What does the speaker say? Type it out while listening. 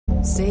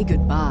Say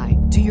goodbye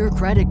to your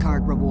credit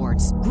card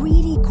rewards.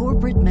 Greedy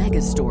corporate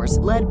mega stores,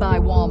 led by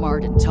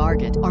Walmart and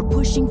Target, are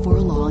pushing for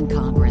a law in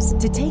Congress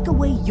to take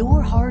away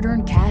your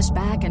hard-earned cash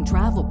back and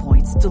travel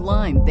points to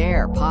line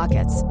their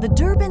pockets. The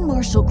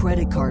Durbin-Marshall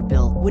credit card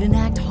bill would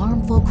enact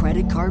harmful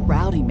credit card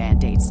routing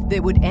mandates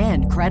that would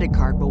end credit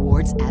card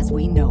rewards as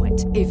we know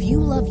it. If you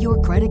love your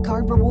credit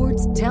card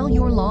rewards, tell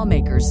your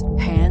lawmakers,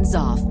 hands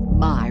off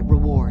my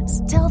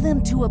rewards. Tell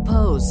them to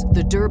oppose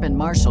the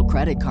Durbin-Marshall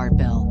credit card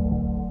bill.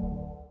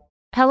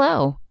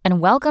 Hello, and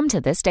welcome to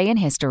This Day in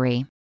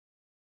History.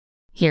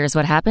 Here's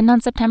what happened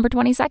on September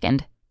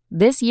 22nd.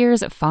 This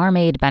year's Farm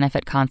Aid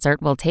benefit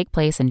concert will take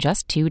place in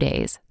just 2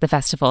 days. The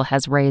festival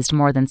has raised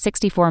more than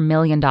 $64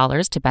 million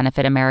to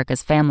benefit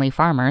America's family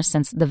farmers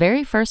since the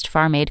very first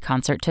Farm Aid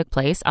concert took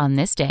place on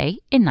this day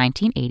in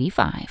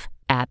 1985.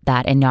 At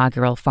that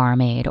inaugural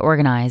Farm Aid,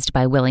 organized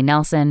by Willie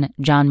Nelson,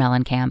 John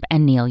Mellencamp,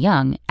 and Neil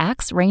Young,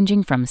 acts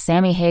ranging from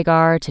Sammy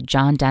Hagar to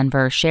John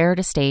Denver shared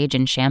a stage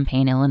in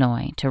Champaign,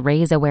 Illinois, to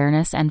raise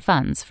awareness and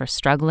funds for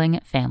struggling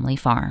family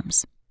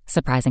farms.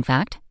 Surprising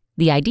fact,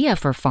 the idea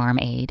for Farm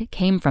Aid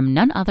came from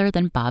none other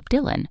than Bob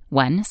Dylan,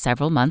 when,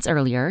 several months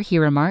earlier, he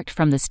remarked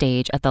from the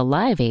stage at the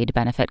Live Aid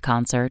benefit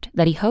concert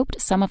that he hoped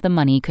some of the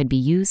money could be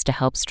used to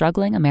help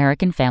struggling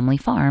American family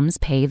farms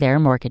pay their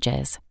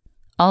mortgages.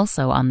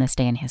 Also on this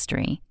day in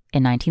history,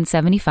 in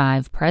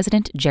 1975,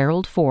 President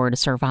Gerald Ford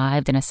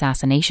survived an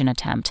assassination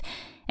attempt,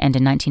 and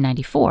in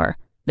 1994,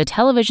 the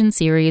television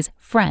series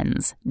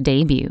Friends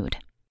debuted.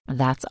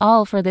 That's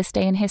all for This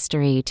Day in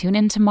History. Tune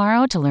in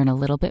tomorrow to learn a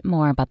little bit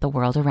more about the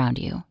world around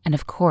you. And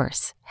of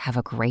course, have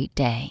a great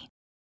day.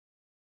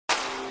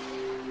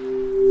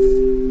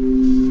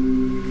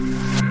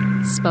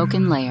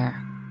 Spoken Layer.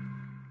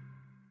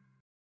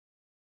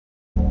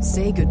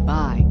 Say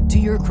goodbye to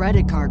your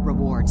credit card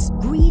rewards.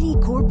 Greedy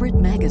corporate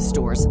mega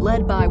stores,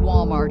 led by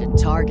Walmart and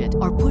Target,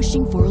 are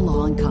pushing for a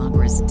law in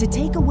Congress to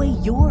take away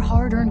your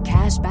hard-earned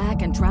cash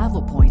back and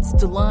travel points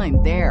to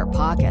line their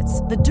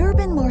pockets. The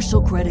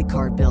Durbin-Marshall credit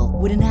card bill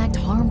would enact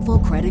harmful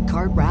credit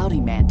card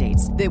routing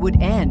mandates that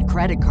would end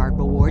credit card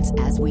rewards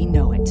as we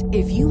know it.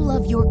 If you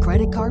love your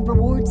credit card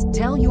rewards,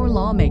 tell your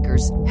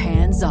lawmakers,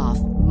 hands off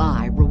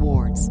my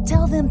rewards.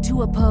 Tell them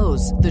to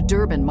oppose the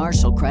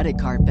Durbin-Marshall credit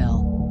card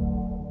bill.